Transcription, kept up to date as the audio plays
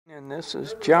And this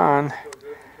is John,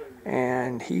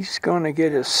 and he's going to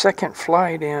get his second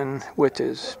flight in with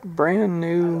his brand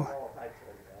new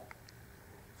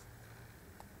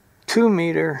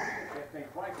 2-meter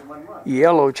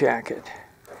yellow jacket.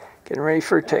 Getting ready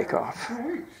for takeoff.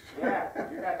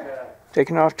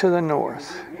 Taking off to the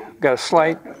north. We got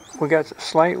a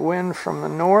slight wind from the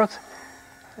north,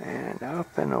 and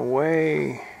up and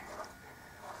away.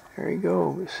 There he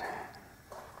goes.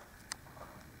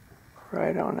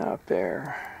 Right on up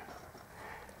there.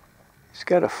 It's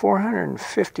got a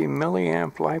 450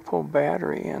 milliamp LiPo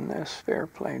battery in this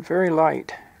airplane. Very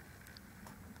light.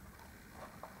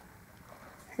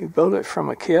 He built it from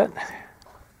a kit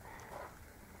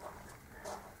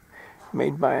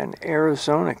made by an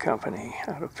Arizona company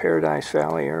out of Paradise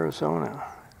Valley, Arizona.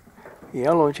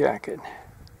 Yellow jacket.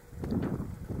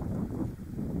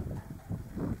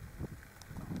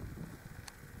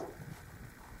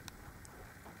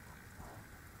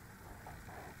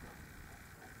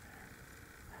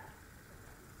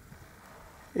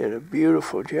 Did a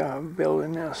beautiful job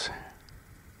building this.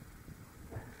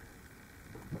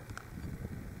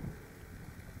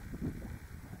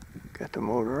 Got the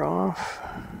motor off.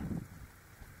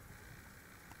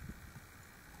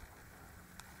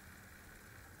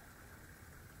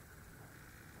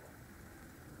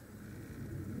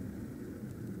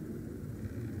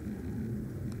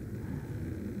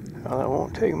 Well, it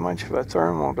won't take much of a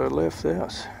thermal to lift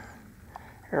this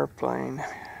airplane.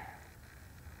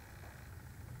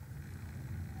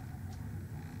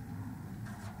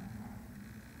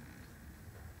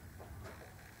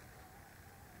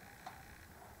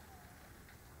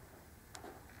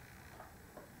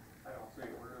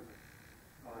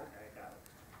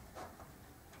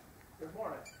 Good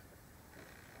morning. What's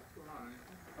going on?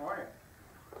 How are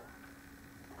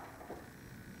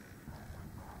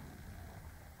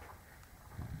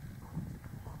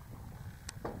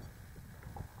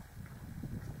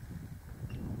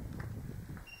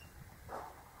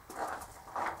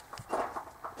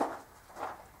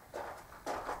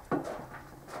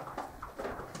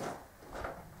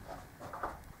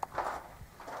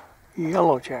you?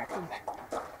 Yellow jacket.